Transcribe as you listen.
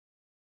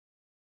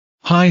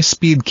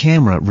High-speed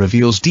camera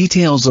reveals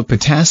details of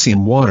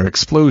potassium water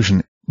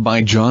explosion,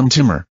 by John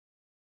Timmer.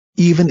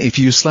 Even if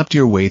you slept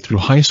your way through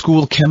high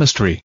school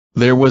chemistry,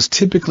 there was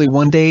typically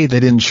one day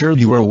that ensured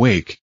you were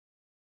awake.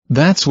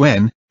 That's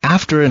when,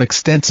 after an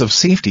extensive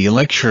safety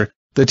lecture,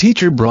 the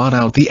teacher brought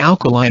out the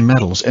alkali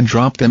metals and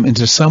dropped them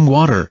into some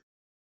water.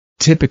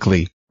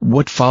 Typically,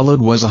 what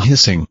followed was a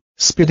hissing,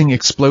 spitting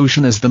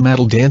explosion as the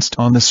metal danced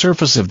on the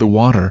surface of the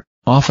water,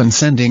 often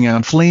sending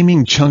out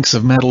flaming chunks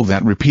of metal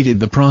that repeated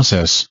the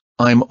process.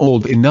 I'm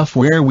old enough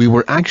where we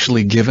were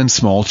actually given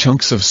small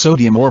chunks of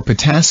sodium or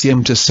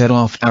potassium to set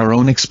off our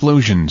own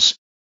explosions.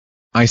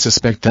 I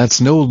suspect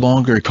that's no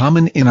longer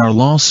common in our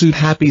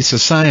lawsuit-happy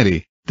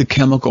society. The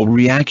chemical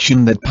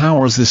reaction that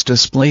powers this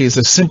display is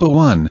a simple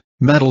one.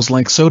 Metals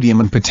like sodium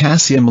and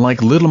potassium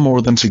like little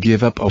more than to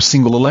give up a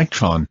single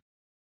electron.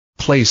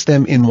 Place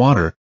them in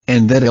water,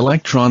 and that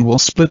electron will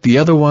split the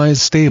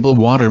otherwise stable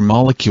water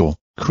molecule,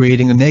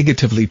 creating a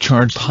negatively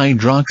charged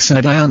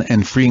hydroxide ion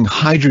and freeing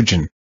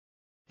hydrogen.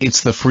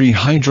 It's the free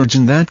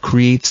hydrogen that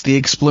creates the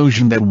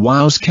explosion that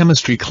wows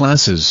chemistry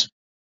classes.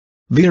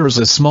 There's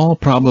a small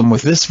problem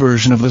with this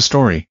version of the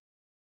story.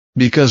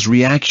 Because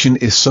reaction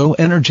is so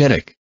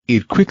energetic,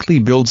 it quickly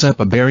builds up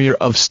a barrier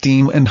of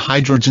steam and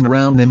hydrogen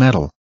around the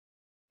metal.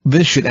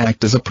 This should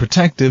act as a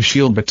protective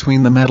shield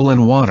between the metal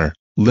and water,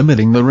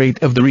 limiting the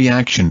rate of the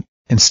reaction,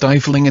 and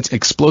stifling its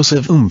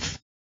explosive oomph.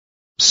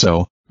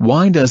 So,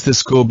 why does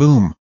this go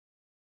boom?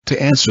 To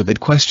answer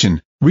that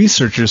question,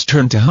 researchers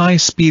turn to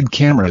high-speed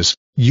cameras,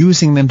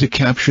 using them to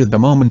capture the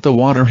moment the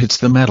water hits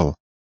the metal.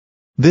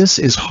 This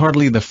is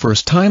hardly the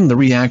first time the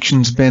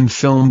reaction's been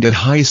filmed at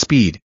high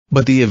speed,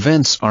 but the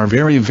events are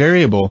very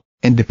variable,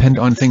 and depend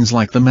on things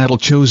like the metal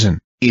chosen,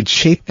 its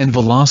shape and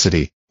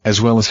velocity,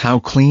 as well as how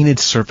clean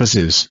its surface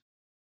is.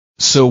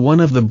 So one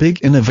of the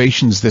big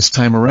innovations this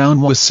time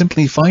around was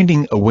simply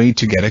finding a way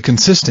to get a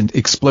consistent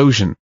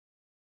explosion.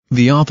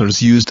 The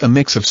authors used a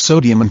mix of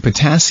sodium and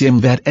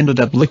potassium that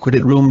ended up liquid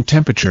at room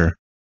temperature.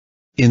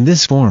 In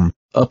this form,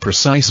 a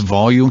precise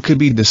volume could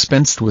be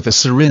dispensed with a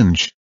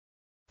syringe.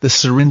 The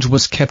syringe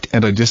was kept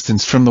at a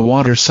distance from the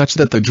water such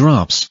that the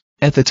drops,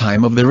 at the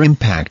time of their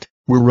impact,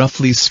 were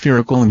roughly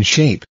spherical in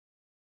shape.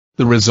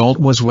 The result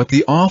was what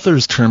the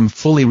authors term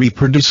fully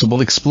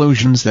reproducible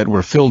explosions that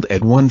were filled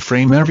at one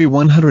frame every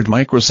 100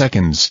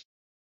 microseconds.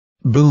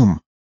 Boom!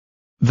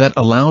 That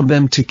allowed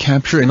them to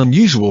capture an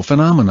unusual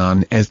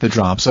phenomenon as the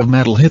drops of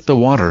metal hit the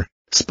water,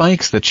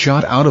 spikes that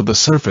shot out of the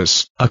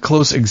surface. A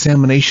close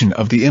examination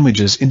of the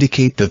images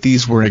indicate that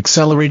these were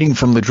accelerating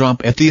from the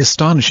drop at the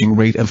astonishing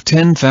rate of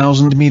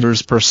 10,000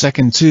 meters per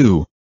second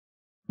too.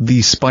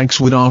 These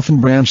spikes would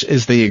often branch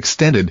as they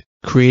extended,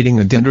 creating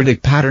a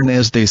dendritic pattern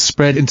as they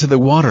spread into the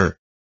water.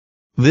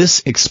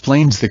 This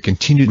explains the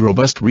continued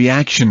robust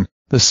reaction.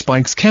 The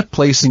spikes kept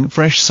placing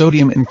fresh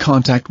sodium in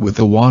contact with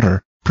the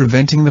water,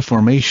 preventing the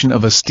formation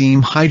of a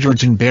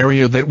steam-hydrogen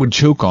barrier that would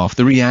choke off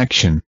the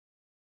reaction.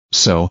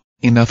 So,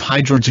 enough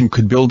hydrogen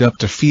could build up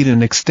to feed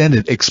an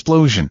extended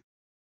explosion.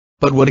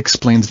 But what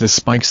explains the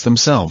spikes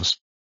themselves?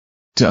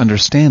 To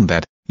understand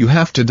that, you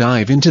have to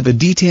dive into the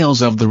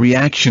details of the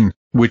reaction,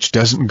 which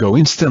doesn't go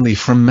instantly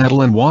from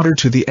metal and water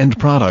to the end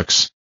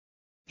products.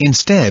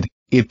 Instead,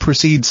 it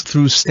proceeds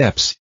through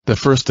steps, the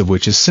first of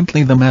which is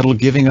simply the metal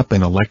giving up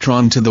an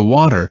electron to the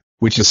water,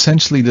 which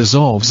essentially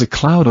dissolves a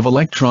cloud of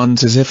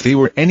electrons as if they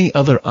were any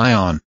other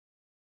ion.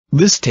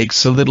 This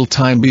takes a little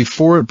time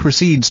before it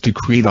proceeds to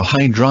create a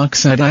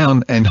hydroxide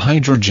ion and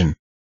hydrogen.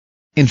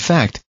 In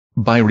fact,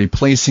 by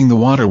replacing the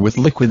water with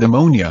liquid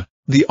ammonia,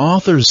 the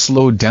authors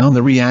slowed down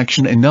the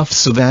reaction enough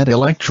so that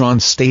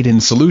electrons stayed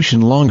in solution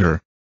longer.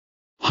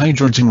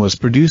 Hydrogen was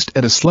produced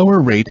at a slower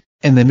rate,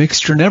 and the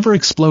mixture never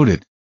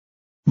exploded.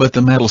 But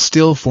the metal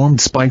still formed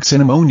spikes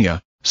in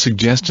ammonia,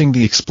 suggesting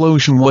the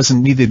explosion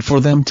wasn't needed for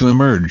them to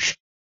emerge.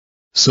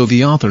 So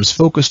the authors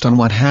focused on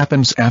what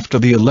happens after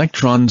the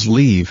electrons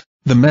leave.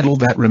 The metal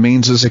that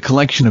remains is a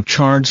collection of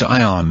charged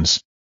ions.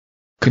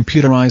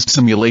 Computerized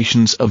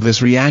simulations of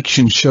this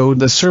reaction showed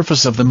the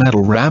surface of the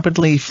metal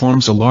rapidly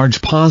forms a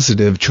large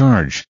positive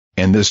charge,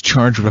 and this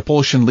charge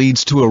repulsion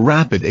leads to a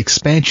rapid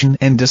expansion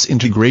and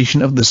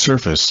disintegration of the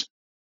surface.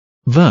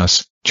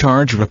 Thus,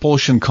 charge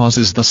repulsion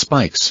causes the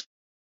spikes.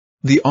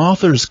 The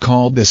authors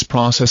called this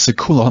process a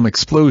Coulomb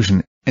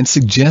explosion, and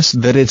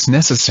suggest that it's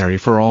necessary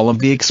for all of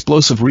the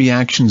explosive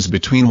reactions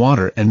between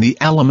water and the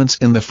elements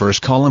in the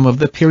first column of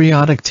the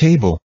periodic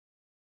table.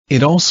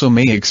 It also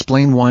may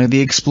explain why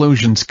the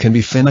explosions can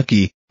be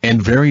finicky, and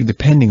vary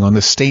depending on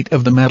the state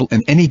of the metal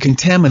and any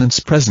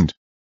contaminants present.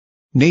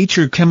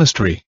 Nature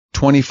Chemistry,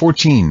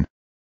 2014.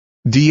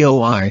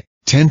 DOI,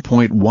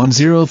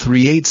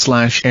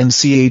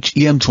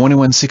 10.1038/NCHEM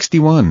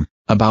 2161,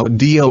 about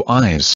DOIs.